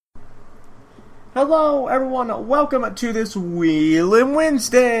Hello, everyone. Welcome to this Wheelin'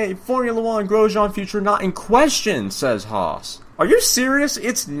 Wednesday. Formula One Grosjean future not in question, says Haas. Are you serious?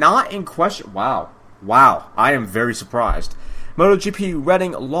 It's not in question? Wow. I am very surprised. MotoGP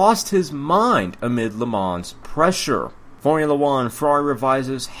Redding lost his mind amid Le Mans pressure. Formula One Ferrari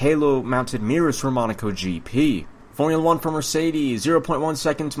revises halo-mounted mirrors for Monaco GP. Formula One for Mercedes 0.1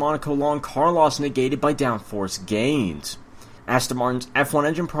 seconds Monaco long car loss negated by downforce gains. Aston Martin's F1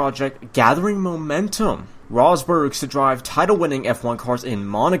 engine project gathering momentum. Rosberg's to drive title-winning F1 cars in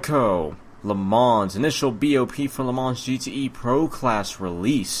Monaco. Le Mans initial BOP for Le Mans GTE Pro Class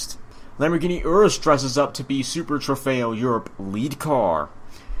released. Lamborghini Urus dresses up to be Super Trofeo Europe lead car.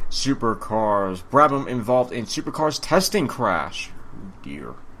 Supercars. Brabham involved in Supercars testing crash. Oh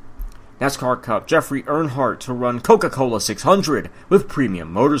dear. NASCAR Cup. Jeffrey Earnhardt to run Coca-Cola 600 with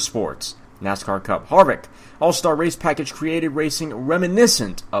Premium Motorsports. NASCAR Cup. Harvick. All-Star race package created racing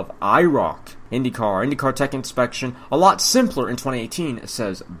reminiscent of IROC. IndyCar tech inspection a lot simpler in 2018,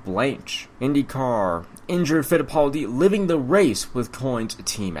 says Blanche. IndyCar. Injured Fittipaldi living the race with Coyne's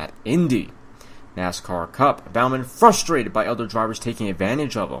team at Indy. NASCAR Cup. Bauman frustrated by other drivers taking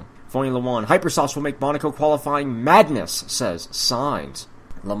advantage of him. Formula One. Hypersofts will make Monaco qualifying madness, says Sainz.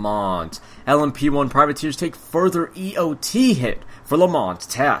 Le Mans. LMP1 privateers take further EOT hit for Le Mans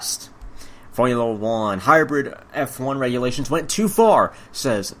test. Formula One hybrid F1 regulations went too far,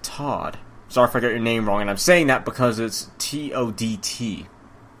 says Todd. Sorry if I got your name wrong, and I'm saying that because it's T-O-D-T.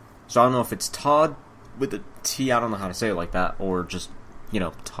 So I don't know if it's Todd with a T, I don't know how to say it like that, or just,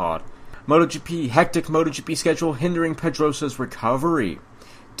 Todd. MotoGP, hectic MotoGP schedule hindering Pedrosa's recovery.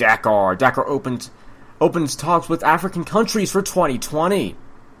 Dakar opens talks with African countries for 2020.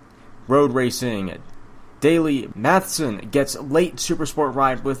 Road racing, Daley Matheson gets late Supersport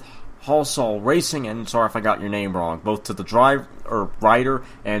ride with Halsall Racing, and sorry if I got your name wrong, both to the rider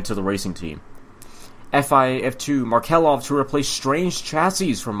and to the racing team. FIA F2 Markelov to replace strange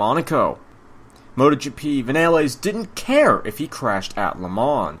chassis for Monaco. MotoGP Vinales didn't care if he crashed at Le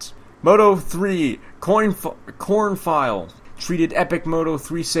Mans. Moto3 Cornfile treated epic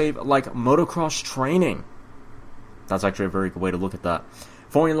Moto3 save like motocross training. That's actually a very good way to look at that.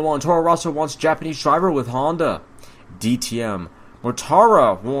 Formula One Toro Rosso wants Japanese driver with Honda. DTM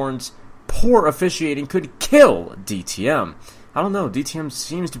Mortara warns poor officiating could kill DTM. I don't know, DTM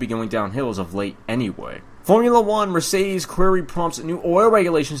seems to be going downhill as of late anyway. Formula One Mercedes query prompts new oil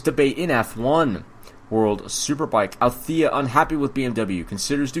regulations debate in F1. World Superbike Althea unhappy with BMW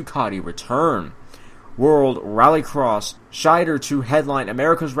considers Ducati return. World Rallycross Scheider to headline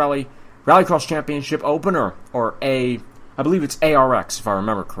America's Rallycross Championship opener, or I believe it's ARX if I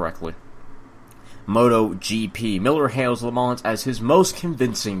remember correctly. MotoGP. Miller hails Le Mans as his most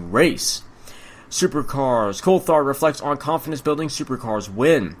convincing race. Supercars. Coulthard reflects on confidence-building Supercars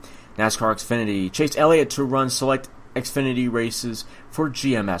win. NASCAR Xfinity. Chase Elliott to run select Xfinity races for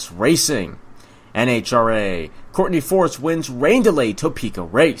GMS Racing. NHRA. Courtney Force wins rain-delayed Topeka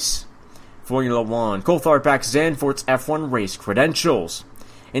race. Formula One. Coulthard backs Zandvoort's F1 race credentials.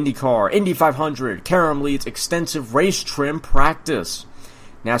 IndyCar. Indy 500. Karam leads extensive race trim practice.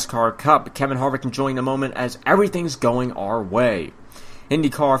 NASCAR Cup, Kevin Harvick enjoying the moment as everything's going our way.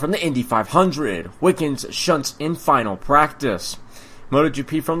 IndyCar from the Indy 500, Wickens shunts in final practice.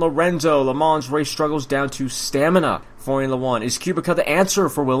 MotoGP from Lorenzo, Le Mans race struggles down to stamina. Formula One, is Kubica the answer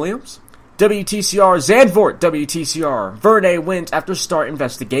for Williams? WTCR, Zandvoort WTCR, Verde wins after start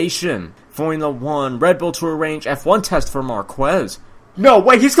investigation. Formula One, Red Bull to arrange F1 test for Marquez. No,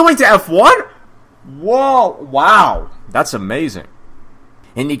 wait, he's going to F1? Whoa, wow, that's amazing.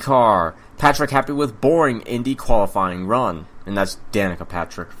 IndyCar, Patrick happy with boring Indy qualifying run. And that's Danica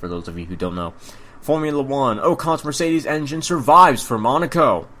Patrick, for those of you who don't know. Formula One, Ocon's Mercedes engine survives for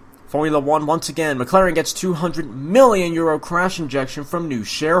Monaco. Formula One, once again, McLaren gets €200 million crash injection from new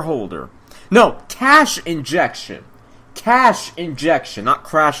shareholder. No, cash injection. Cash injection, not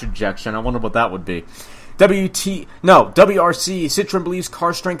crash injection. I wonder what that would be. WRC, Citroen believes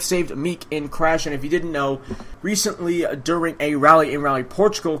car strength saved Meek in crash. And if you didn't know, recently during a rally in Rally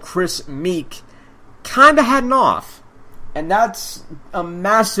Portugal, Chris Meek kind of had an off. And that's a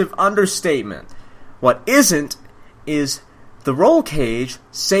massive understatement. What isn't is the roll cage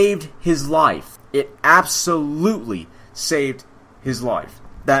saved his life. It absolutely saved his life.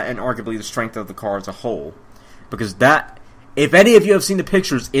 That and arguably the strength of the car as a whole. Because that, if any of you have seen the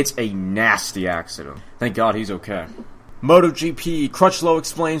pictures, it's a nasty accident. Thank God he's okay. MotoGP, Crutchlow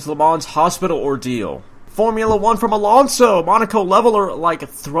explains Le Mans hospital ordeal. Formula One from Alonso, Monaco leveler like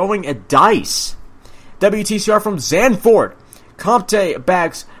throwing a dice. WTCR from Zandvoort, Comte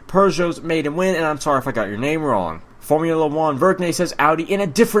bags Peugeot's maiden win, and I'm sorry if I got your name wrong. Formula One, Vergne says Audi in a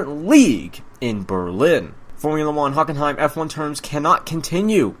different league in Berlin. Formula One, Hockenheim F1 terms cannot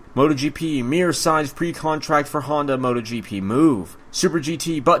continue. MotoGP, Mir signs pre-contract for Honda MotoGP move. Super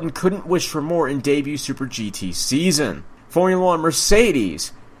GT, Button couldn't wish for more in debut Super GT season. Formula One,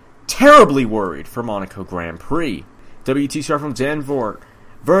 Mercedes, terribly worried for Monaco Grand Prix. WTCR from Zandvoort,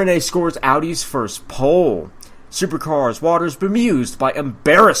 Vergne scores Audi's first pole. Supercars, Waters bemused by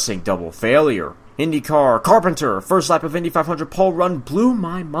embarrassing double failure. IndyCar, Carpenter, first lap of Indy 500 pole run blew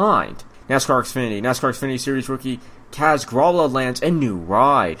my mind. NASCAR Xfinity Series rookie Kaz Grala lands a new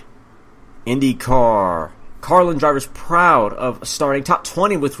ride. IndyCar, Carlin drivers proud of starting top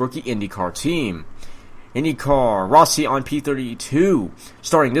 20 with rookie IndyCar team. IndyCar, Rossi on P32,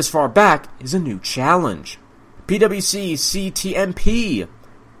 starting this far back is a new challenge. PWC, CTMP,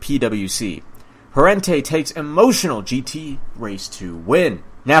 PWC. Horente takes emotional GT Race 2 win.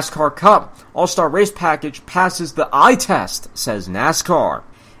 NASCAR Cup, All-Star Race Package passes the eye test, says NASCAR.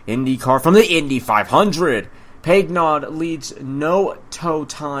 IndyCar from the Indy 500. Pagnod leads no toe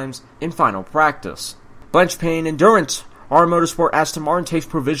times in final practice. Blanchpain Endurance, R Motorsport Aston Martin takes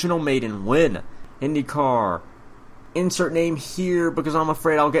provisional maiden win. IndyCar, insert name here because I'm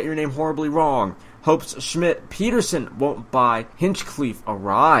afraid I'll get your name horribly wrong. Hopes Schmidt Peterson won't buy Hinchcliffe a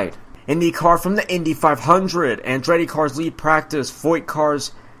ride. IndyCar from the Indy 500. Andretti cars lead practice. Foyt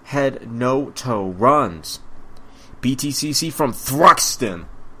cars head no-toe runs. BTCC from Thruxton.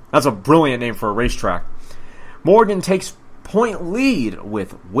 That's a brilliant name for a racetrack. Morgan takes point lead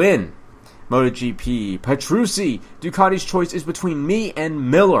with win. MotoGP, Petrucci. Ducati's choice is between me and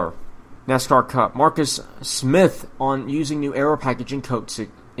Miller. NASCAR Cup, Marcus Smith on using new aero package in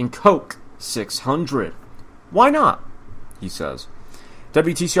Coke 600. Why not? He says.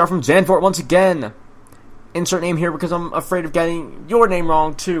 WTCR from Zandvoort once again. Insert name here because I'm afraid of getting your name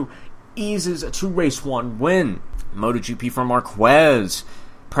wrong too. Eases to race 1 win. MotoGP from Marquez.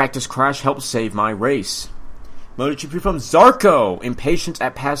 Practice crash helped save my race. MotoGP from Zarco. Impatience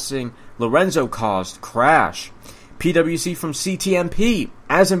at passing Lorenzo caused crash. PWC from CTMP.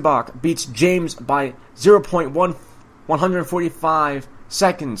 Azenbach beats James by 0.145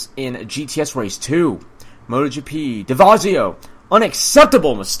 seconds in GTS Race 2. MotoGP, DeVazio,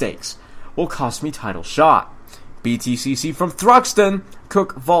 unacceptable mistakes will cost me title shot. BTCC from Thruxton,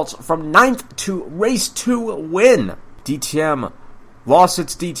 Cook vaults from 9th to Race 2 win. DTM,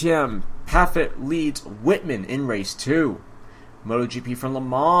 Lawson's DTM, Paffett leads Whitman in Race 2. MotoGP from Le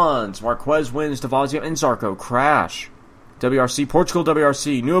Mans, Marquez wins, DeVazio and Zarco crash. WRC, Portugal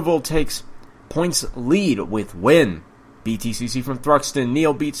WRC, Neuville takes points lead with win. BTCC from Thruxton,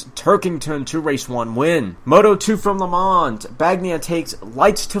 Neal beats Turkington to Race 1 win. Moto 2 from Le Mans, Bagnia takes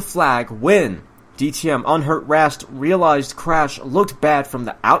lights to flag win. DTM, unhurt Rast realized crash looked bad from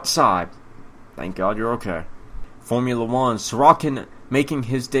the outside. Thank God you're okay. Formula 1, Sorokin making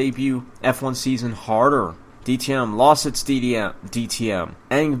his debut F1 season harder. DTM, Lawson's DTM.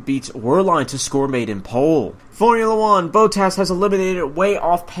 Eng beats Wehrlein to score maiden pole. Formula 1, Bottas has eliminated way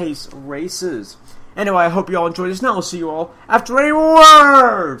off pace races. Anyway, I hope you all enjoyed this. Now we'll see you all after a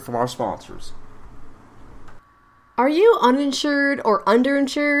word from our sponsors. Are you uninsured or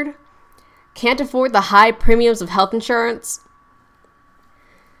underinsured? Can't afford the high premiums of health insurance?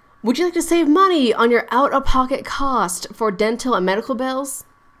 Would you like to save money on your out-of-pocket cost for dental and medical bills?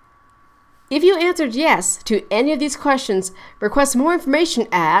 If you answered yes to any of these questions, request more information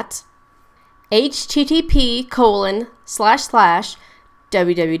at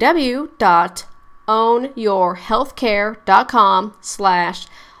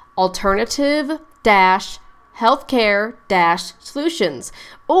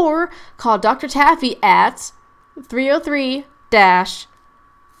or call Dr. Taffy at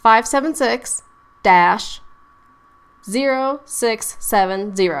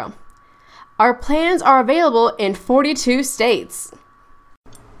 303-576-0670. Our plans are available in 42 states.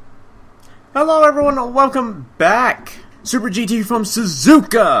 Hello everyone, and welcome back. Super GT from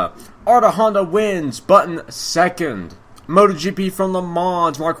Suzuka. Arda Honda wins, Button second. MotoGP from Le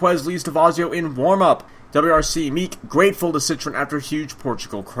Mans, Marquez leads DeVazio in warm-up. WRC, Meek grateful to Citroen after huge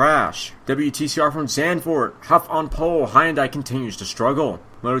Portugal crash. WTCR from Zandvoort, Huff on pole, Hyundai continues to struggle.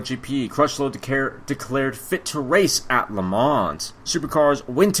 MotoGP, Crutchlow declared fit to race at Le Mans. Supercars,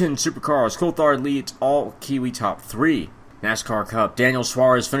 Winton Supercars, Coulthard leads all Kiwi top 3. NASCAR Cup, Daniel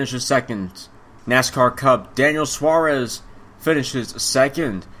Suarez finishes second. NASCAR Cup, Daniel Suarez finishes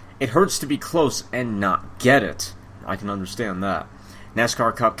second. It hurts to be close and not get it. I can understand that.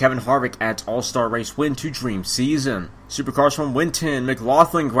 NASCAR Cup, Kevin Harvick adds All-Star Race win to Dream Season. Supercars from Winton,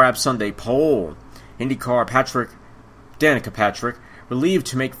 McLaughlin grabs Sunday pole. IndyCar, Danica Patrick, relieved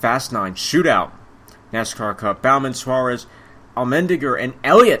to make Fast 9 shootout. NASCAR Cup, Bauman, Suarez, Allmendinger, and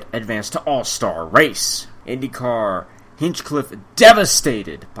Elliott advanced to All-Star race. IndyCar, Hinchcliffe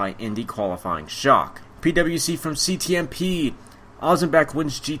devastated by Indy qualifying shock. PWC from CTMP, Ozenbeck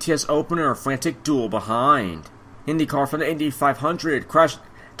wins GTS opener, frantic duel behind. IndyCar from the Indy 500,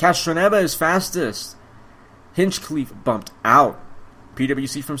 Castroneva is fastest. Hinchcliffe bumped out.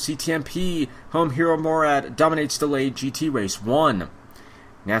 PWC from CTMP, Home Hero Morad dominates delayed GT Race 1.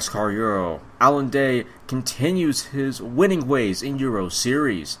 NASCAR Euro, Alan Day continues his winning ways in Euro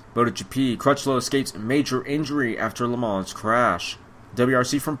Series. MotoGP, Crutchlow escapes major injury after Le Mans crash.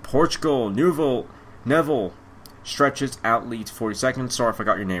 WRC from Portugal, Neville stretches out lead 40 seconds. Sorry if I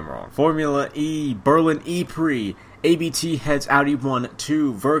got your name wrong. Formula E, Berlin E-Prix, ABT heads Audi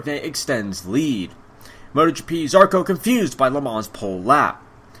 1-2, Vergne extends lead. MotoGP, Zarco confused by Le Mans pole lap.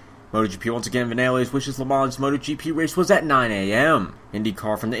 MotoGP once again, Vinales wishes Le Mans MotoGP race was at 9 a.m.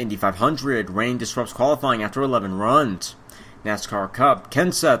 IndyCar from the Indy 500, rain disrupts qualifying after 11 runs. NASCAR Cup,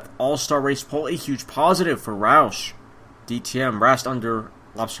 Kenseth All-Star race pole a huge positive for Roush. DTM, Rast under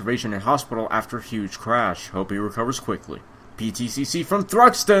observation in hospital after huge crash. Hope he recovers quickly. PTCC from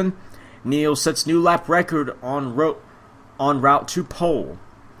Thruxton, Neal sets new lap record on route to pole.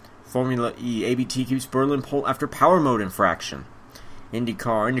 Formula E, ABT keeps Berlin pole after power mode infraction.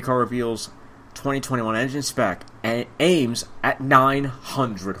 IndyCar reveals 2021 engine spec and aims at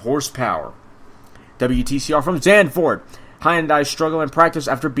 900 horsepower. WTCR from Zandvoort, Hyundai struggle in practice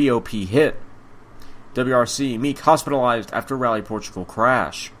after BOP hit. WRC, Meek hospitalized after Rally Portugal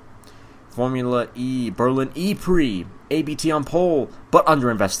crash. Formula E, Berlin E-Prix, ABT on pole, but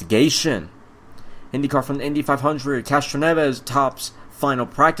under investigation. IndyCar from the Indy 500, Castroneves tops final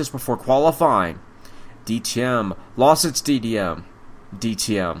practice before qualifying. DTM, lost its DTM.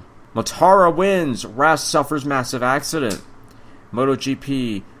 Motara wins, Rast suffers massive accident.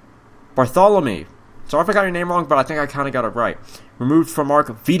 MotoGP, Bartholomew, sorry if I got your name wrong, but I think I kind of got it right. Removed from ARC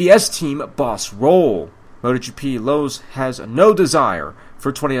VDS team boss role. MotoGP, Lowe's has no desire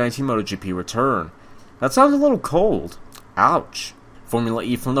for 2019 MotoGP return. That sounds a little cold. Ouch. Formula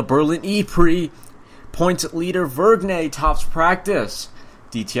E from the Berlin E-Prix, points leader Vergne tops practice.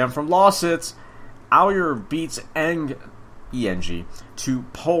 DTM from Lausitz, Auer beats ENG to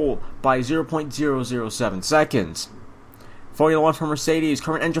pole by 0.007 seconds. Formula 1 from Mercedes,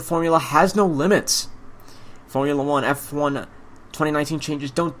 current engine formula has no limits. Formula 1 F1 2019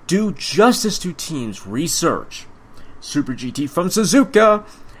 changes don't do justice to teams' research. Super GT from Suzuka,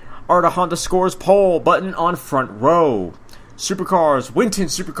 Arda Honda scores pole button on front row. Supercars, Winton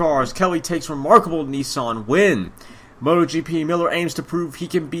Supercars, Kelly takes remarkable Nissan win. MotoGP, Miller aims to prove he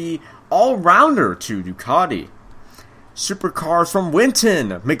can be all-rounder to Ducati. Supercars from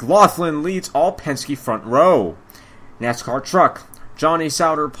Winton, McLaughlin leads all Penske front row. NASCAR Truck, Johnny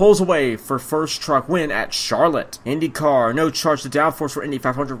Sauter pulls away for first truck win at Charlotte. IndyCar, no charge to downforce for Indy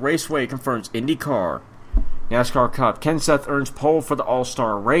 500 Raceway, confirms IndyCar. NASCAR Cup, Kenseth earns pole for the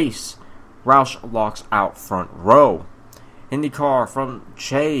All-Star race. Roush locks out front row. IndyCar from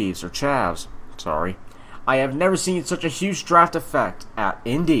Chavs, I have never seen such a huge draft effect at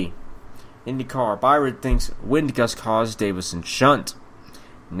Indy. IndyCar, Byron thinks wind gust caused Davison shunt.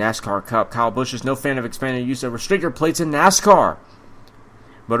 NASCAR Cup, Kyle Busch is no fan of expanded use of restrictor plates in NASCAR.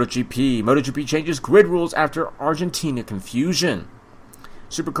 MotoGP changes grid rules after Argentina confusion.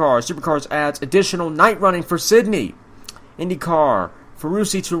 Supercars adds additional night running for Sydney. IndyCar,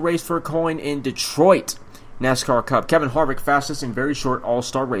 Ferrucci to race for a coin in Detroit. NASCAR Cup, Kevin Harvick fastest in very short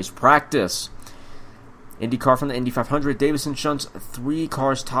All-Star race practice. IndyCar from the Indy 500, Davison shunts 3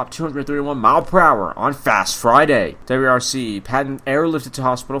 cars top 231 mile per hour on Fast Friday. WRC, Patton airlifted to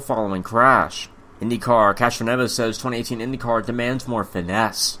hospital following crash. IndyCar, Castroneves says 2018 IndyCar demands more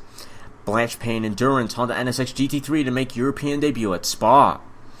finesse. Blanche Payne Endurance, Honda NSX GT3 to make European debut at Spa.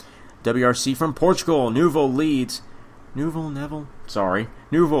 WRC from Portugal, Nouveau leads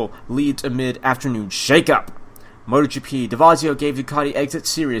amid afternoon shakeup. MotoGP, Davazio gave Ducati exit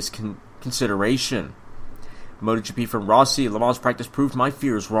serious consideration. MotoGP from Rossi, Le Mans practice proved my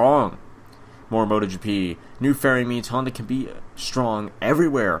fears wrong. More MotoGP, new fairing means Honda can be strong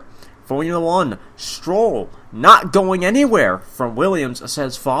everywhere. Formula 1, Stroll, not going anywhere, from Williams,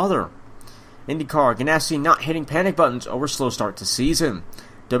 says father. IndyCar, Ganassi not hitting panic buttons over slow start to season.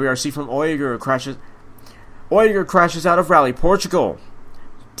 WRC from Ogier crashes out of Rally Portugal.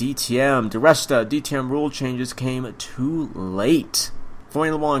 DTM, DTM rule changes came too late.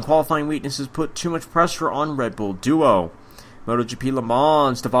 Formula 1 qualifying weaknesses put too much pressure on Red Bull Duo. MotoGP Le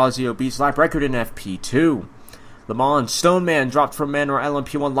Mans, Davazio beats lap record in FP2. Le Mans, Stoneman dropped from Manor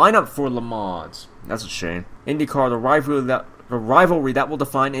LMP1 lineup for Le Mans. That's a shame. IndyCar, the rivalry that will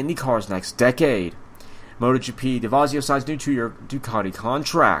define IndyCar's next decade. MotoGP, DeVazio signs new 2-year Ducati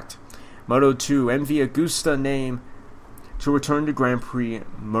contract. Moto2, MV Agusta name to return to Grand Prix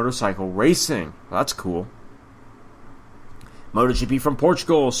motorcycle racing. Well, that's cool. MotoGP from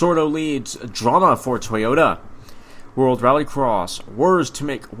Portugal, Sordo leads drama for Toyota. World Rallycross, Words to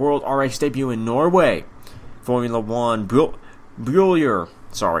make World RX debut in Norway. Formula One, Buehler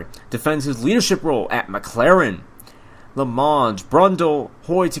defends his leadership role at McLaren. Le Mans, Brundle,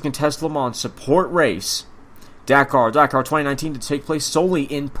 Hoy to contest Le Mans support race. Dakar 2019 to take place solely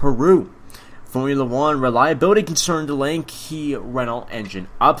in Peru. Formula One, reliability concern delaying key Renault engine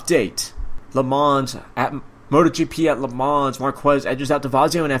update. Le Mans at MotoGP at Le Mans, Marquez edges out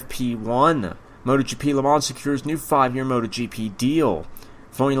DeVazio in FP1. MotoGP Le Mans secures new 5-year MotoGP deal.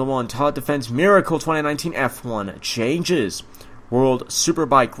 Formula One, Todd defends Miracle 2019 F1 changes. World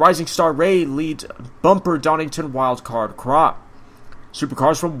Superbike, Rising Star Ray leads Bumper Donington wildcard crop.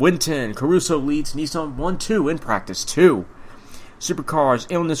 Supercars from Winton, Caruso leads Nissan 1-2 in practice 2. Supercars,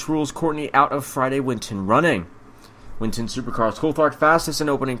 illness rules Courtney out of Friday Winton running. Winton Supercars, Coulthard fastest in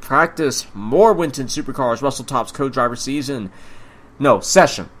opening practice. More Winton Supercars, Russell tops co-driver session.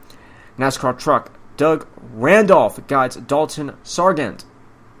 NASCAR truck, Doug Randolph guides Dalton Sargent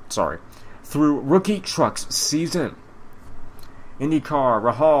through rookie trucks season. IndyCar,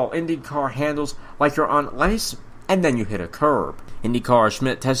 Rahal, IndyCar handles like you're on ice and then you hit a curb. IndyCar,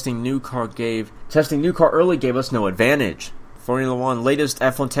 Schmidt testing new car early gave us no advantage. Formula One, latest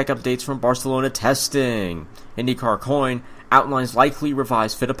F1 tech updates from Barcelona testing. IndyCar Coin outlines likely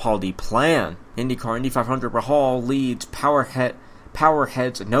revised Fittipaldi plan. IndyCar Indy 500 Rahal leads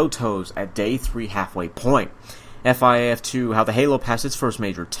Powerheads no toes at day 3 halfway point. FIA-F2, how the Halo passed its first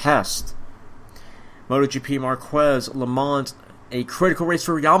major test. MotoGP Marquez, Le Mans, a critical race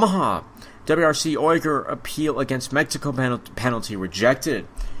for Yamaha. WRC Oyger appeal against Mexico penalty rejected.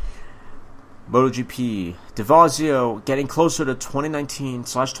 MotoGP, DeVazio getting closer to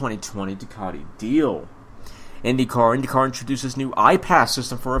 2019/2020 Ducati deal. IndyCar introduces new iPass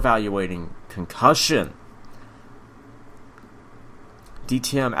system for evaluating concussion.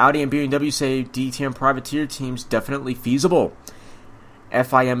 DTM, Audi and BMW say DTM privateer teams definitely feasible.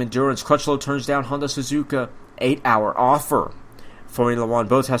 FIM Endurance, Crutchlow turns down Honda Suzuka 8-hour offer. Formula One,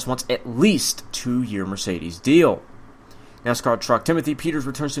 Bottas wants at least 2-year Mercedes deal. NASCAR truck, Timothy Peters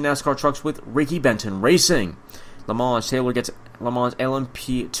returns to NASCAR trucks with Ricky Benton Racing. Le Mans, Taylor gets Le Mans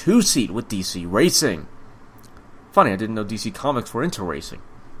LMP 2-seat with DC Racing. Funny, I didn't know DC Comics were into racing.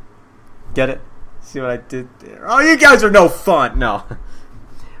 Get it? See what I did there? Oh, you guys are no fun! No.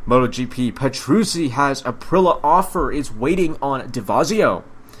 MotoGP, Petrucci has Aprilia offer, is waiting on DeVazio.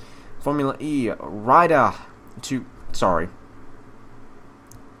 Formula E,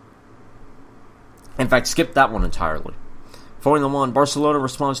 In fact, skip that one entirely. Formula One, Barcelona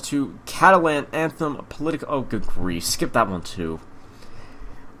responds to Catalan anthem political. Oh, good grief. Skip that one too.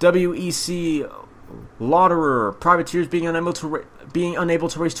 WEC, Lauderer, privateers being unable to race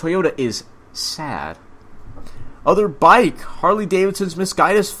Toyota is sad. Other bike, Harley-Davidson's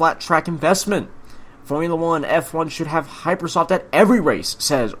misguided flat track investment. Formula One, F1 should have Hypersoft at every race,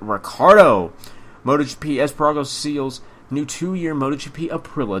 says Ricardo. MotoGP, Espargaro seals new 2-year MotoGP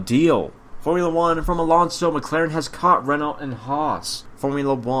Aprilia deal. Formula One, from Alonso, McLaren has caught Renault and Haas.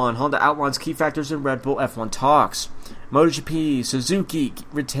 Formula One, Honda outlines key factors in Red Bull F1 talks. MotoGP, Suzuki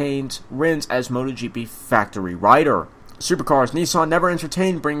retains Rins as MotoGP factory rider. Supercars, Nissan never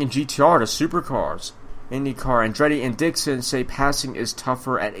entertained bringing GTR to Supercars. IndyCar, Andretti and Dixon say passing is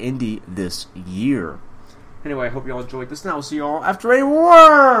tougher at Indy this year. Anyway, I hope you all enjoyed this, and I will see you all after a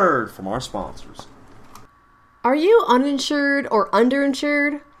word from our sponsors. Are you uninsured or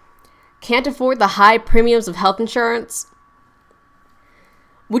underinsured? Can't afford the high premiums of health insurance?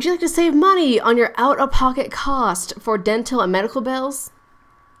 Would you like to save money on your out-of-pocket cost for dental and medical bills?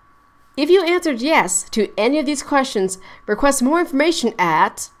 If you answered yes to any of these questions, request more information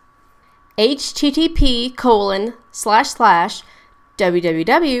at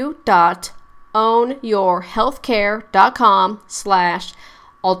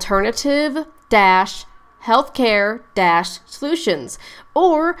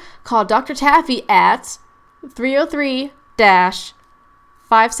or call Dr. Taffy at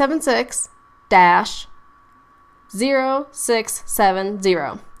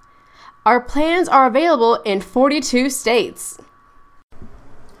 303-576-0670. Our plans are available in 42 states.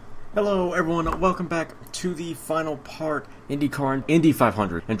 Hello everyone, welcome back to the final part, IndyCar and Indy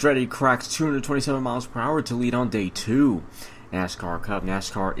 500. Andretti cracks 227 miles per hour to lead on day 2. NASCAR Cup,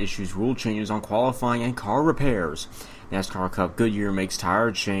 NASCAR issues rule changes on qualifying and car repairs. NASCAR Cup, Goodyear makes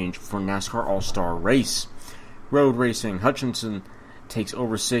tire change for NASCAR All-Star Race. Road racing, Hutchinson takes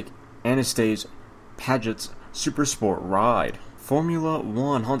over sick Anastase Paget's Supersport ride. Formula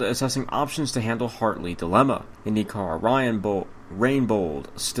 1, Honda assessing options to handle Hartley dilemma. IndyCar, Rainbold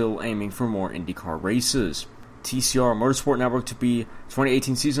still aiming for more IndyCar races. TCR Motorsport Network to be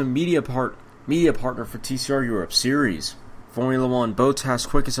 2018 season media partner for TCR Europe Series. Formula 1, Bottas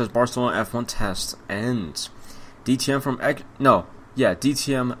quickest as Barcelona F1 test ends. DTM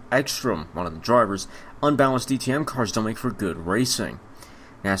Ekstrom, one of the drivers. Unbalanced DTM cars don't make for good racing.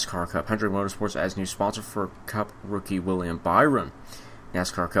 NASCAR Cup, Hendrick Motorsports as new sponsor for Cup rookie William Byron.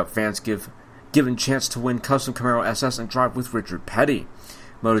 NASCAR Cup fans given chance to win custom Camaro SS and drive with Richard Petty.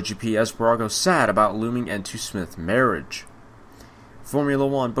 MotoGP Espargaro sad about looming end to Smith marriage. Formula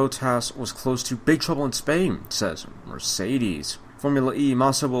 1, Bottas was close to big trouble in Spain, says Mercedes. Formula E,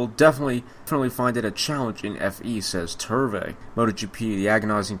 Massa will definitely find it a challenge in FE, says Turvey. MotoGP, the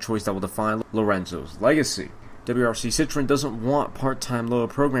agonizing choice that will define Lorenzo's legacy. WRC Citroën doesn't want part-time Loa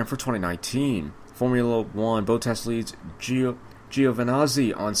program for 2019. Formula 1, Bottas leads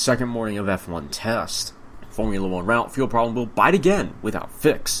Giovinazzi on second morning of F1 test. Formula 1 route, fuel problem will bite again without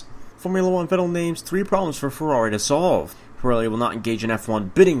fix. Formula 1, Vettel names 3 problems for Ferrari to solve. Pirelli will not engage in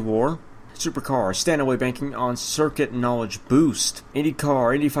F1 bidding war. Supercar, stand-away banking on circuit knowledge boost.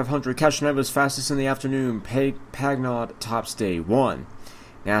 IndyCar, Indy 500, Castroneves fastest in the afternoon. Pagnod tops day 1.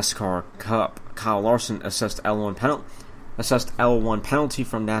 NASCAR Cup, Kyle Larson assessed L1 penalty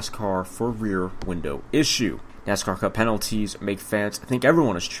from NASCAR for rear window issue. NASCAR Cup penalties make fans think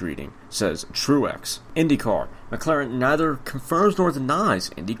everyone is cheating, says Truex. IndyCar, McLaren neither confirms nor denies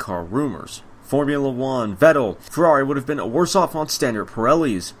IndyCar rumors. Formula 1, Vettel, Ferrari would have been worse off on standard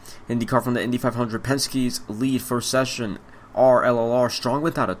Pirellis. IndyCar from the Indy 500, Penske's lead first session, RLLR strong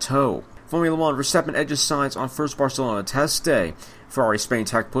without a toe. Formula 1, Verstappen edges signs on first Barcelona test day. Ferrari Spain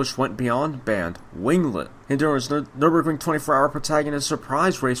tech push went beyond banned winglet. Endurance Nürburgring 24-hour protagonist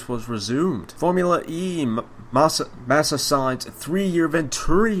surprise race was resumed. Formula E, Massa signs 3-year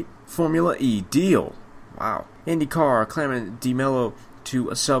Venturi Formula E deal. Wow. IndyCar, Clement Di Mello to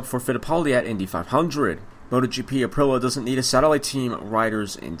a sub for Fittipaldi at Indy 500. MotoGP, Aprilia doesn't need a satellite team,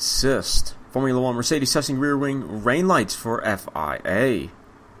 riders insist. Formula 1, Mercedes testing rear wing rain lights for FIA.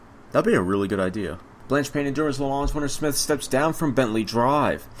 That'd be a really good idea. Blanchpain Endurance Le Mans winner Smith steps down from Bentley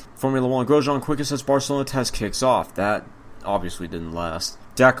Drive. Formula 1, Grosjean quickest as Barcelona test kicks off. That obviously didn't last.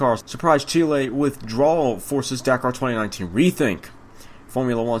 Dakar, surprise Chile withdrawal forces Dakar 2019 rethink.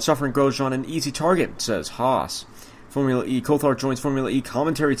 Formula 1, suffering Grosjean an easy target, says Haas. Formula E, Coulthard joins Formula E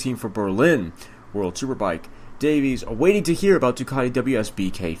commentary team for Berlin. World Superbike, Davies waiting to hear about Ducati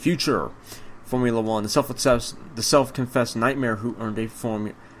WSBK future. Formula 1, the self-confessed nightmare who earned a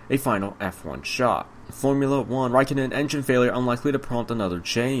final F1 shot. Formula 1, Raikkonen engine failure unlikely to prompt another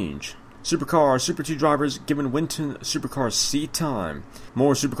change. Supercar, Super 2 drivers given Winton Supercars seat time.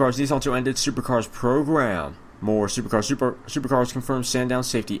 More Supercars, Nissan to ended Supercars program. More Supercars confirmed Sandown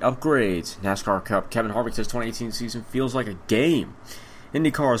safety upgrades. NASCAR Cup, Kevin Harvick says 2018 season feels like a game.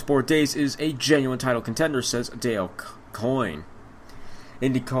 IndyCar, Sport Days is a genuine title contender, says Dale Coyne.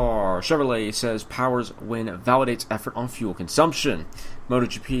 IndyCar, Chevrolet says Powers win validates effort on fuel consumption.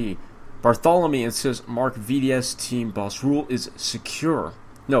 MotoGP, Bartholomew says Mark VDS team boss role is secure.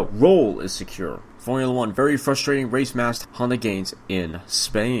 Formula 1, very frustrating race mask Honda gains in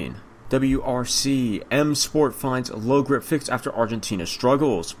Spain. WRC, M Sport finds low grip fix after Argentina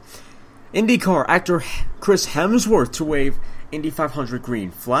struggles. IndyCar, actor Chris Hemsworth to wave Indy 500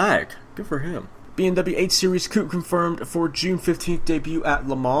 green flag. Good for him. BMW 8 Series Coupe confirmed for June 15th debut at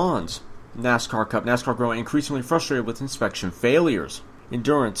Le Mans. NASCAR Cup, NASCAR growing increasingly frustrated with inspection failures.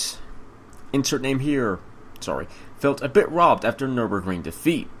 Endurance, insert name here, felt a bit robbed after Nürburgring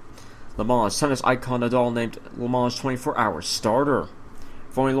defeat. Le Mans, tennis icon Nadal named Le Mans 24-hour starter.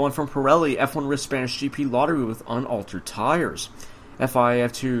 Formula 1 from Pirelli, F1 risks Spanish GP lottery with unaltered tires. FIA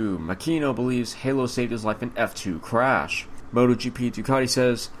F2, Makino believes Halo saved his life in F2 crash. MotoGP, Ducati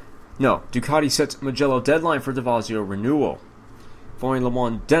sets Mugello deadline for DeVazio renewal. Formula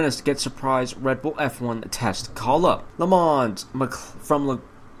 1, Dennis gets surprise Red Bull F1 test call-up. Le Mans, from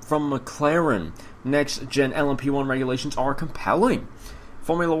McLaren, next-gen LMP1 regulations are compelling.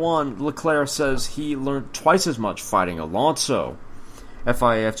 Formula 1, Leclerc says he learned twice as much fighting Alonso.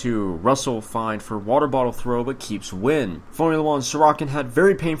 FIA F2, Russell fined for water bottle throw but keeps win. Formula 1, Sorokin had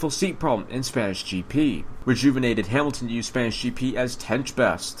very painful seat problem in Spanish GP. Rejuvenated Hamilton used Spanish GP as tench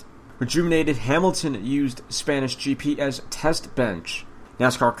best. Rejuvenated Hamilton used Spanish GP as test bench.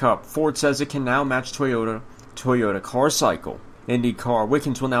 NASCAR Cup, Ford says it can now match Toyota car cycle. IndyCar,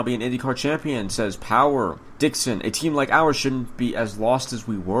 Wickens will now be an IndyCar champion, says Power. Dixon, a team like ours shouldn't be as lost as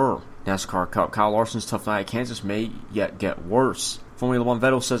we were. NASCAR Cup, Kyle Larson's tough night at Kansas may yet get worse. Formula 1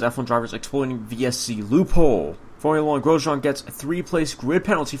 Vettel says F1 drivers exploiting VSC loophole. Formula 1 Grosjean gets a 3-place grid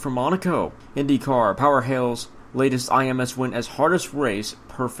penalty for Monaco. IndyCar Power hails latest IMS win as hardest race,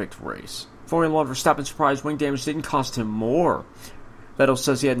 perfect race. Formula 1 Verstappen surprised wing damage didn't cost him more. Vettel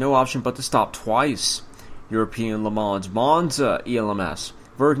says he had no option but to stop twice. European Le Mans Monza ELMS.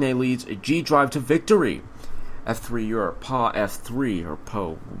 Vergne leads a G drive to victory. F3 Europe, PA F3, or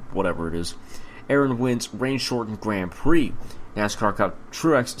PO, whatever it is. Aaron wins rain-shortened Grand Prix. NASCAR Cup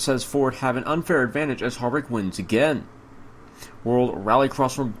Truex says Ford have an unfair advantage as Harvick wins again. World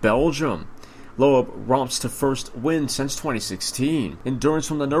Rallycross from Belgium. Loeb romps to first win since 2016. Endurance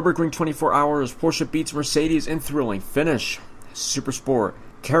from the Nürburgring 24 hours. Porsche beats Mercedes in thrilling finish. Supersport.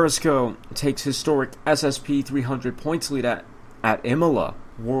 Carrasco takes historic SSP 300 points lead at Imola.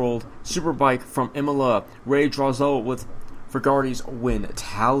 World Superbike from Imola. Ray draws low with Vergardi's win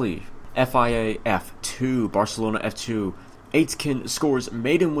tally. FIA F2. Barcelona F2. Aitken scores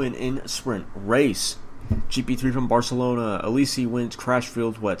maiden win in sprint race. GP3 from Barcelona. Alesi wins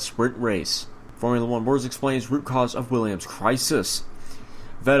crash-filled wet sprint race. Formula 1 Words explains root cause of Williams crisis.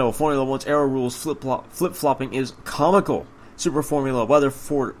 Vettel, Formula 1's aero rules flip-flopping is comical. Super Formula weather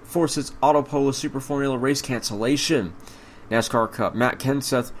forces Autopolo Super Formula race cancellation. NASCAR Cup Matt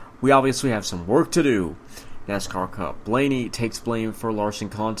Kenseth, we obviously have some work to do. NASCAR Cup Blaney takes blame for Larson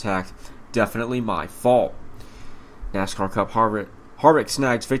contact. Definitely my fault. NASCAR Cup Harvick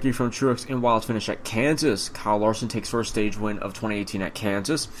snags victory from Truex in wild finish at Kansas. Kyle Larson takes first stage win of 2018 at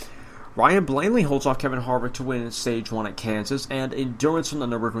Kansas. Ryan Blaney holds off Kevin Harvick to win stage 1 at Kansas. And endurance from the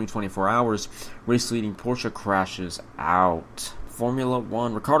Nürburgring 24 hours. Race-leading Porsche crashes out. Formula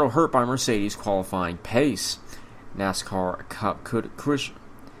 1 Ricardo hurt by Mercedes qualifying pace. NASCAR Cup could Chris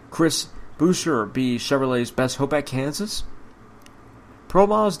Buescher be Chevrolet's best hope at Kansas? Pro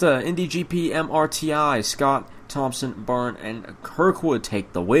Mazda, Indy GP, MRTI, Scott, Thompson, Byrne, and Kirkwood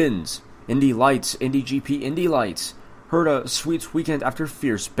take the wins. Indy Lights, Indy GP, Indy Lights. Heard a sweet weekend after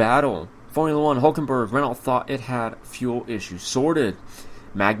fierce battle. Formula 1, Hulkenberg, Renault thought it had fuel issues sorted.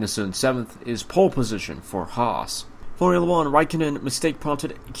 Magnussen, 7th, is pole position for Haas. Formula 1, Raikkonen, mistake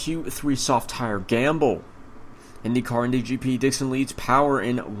prompted Q3 soft tire gamble. IndyCar, Indy GP, Dixon leads power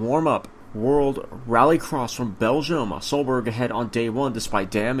in warm-up. World Rallycross from Belgium. Solberg ahead on day 1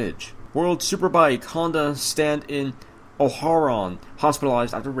 despite damage. World Superbike. Honda stand in O'Haron.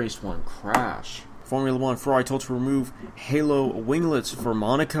 Hospitalized after race 1 crash. Formula 1. Ferrari told to remove halo winglets for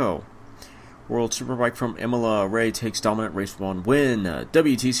Monaco. World Superbike from Imola. Ray takes dominant race 1 win.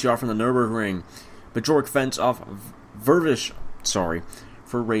 WTCR from the Nürburgring. Bajork fends off Vervish.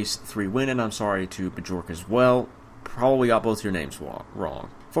 For race 3 win. And I'm sorry to Bajork as well. Probably got both your names wrong.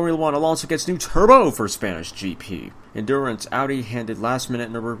 Formula 1, Alonso gets new turbo for Spanish GP. Endurance, Audi handed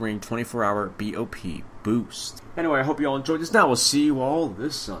last-minute Nürburgring 24-hour BOP boost. Anyway, I hope you all enjoyed this. Now we'll see you all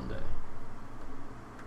this Sunday.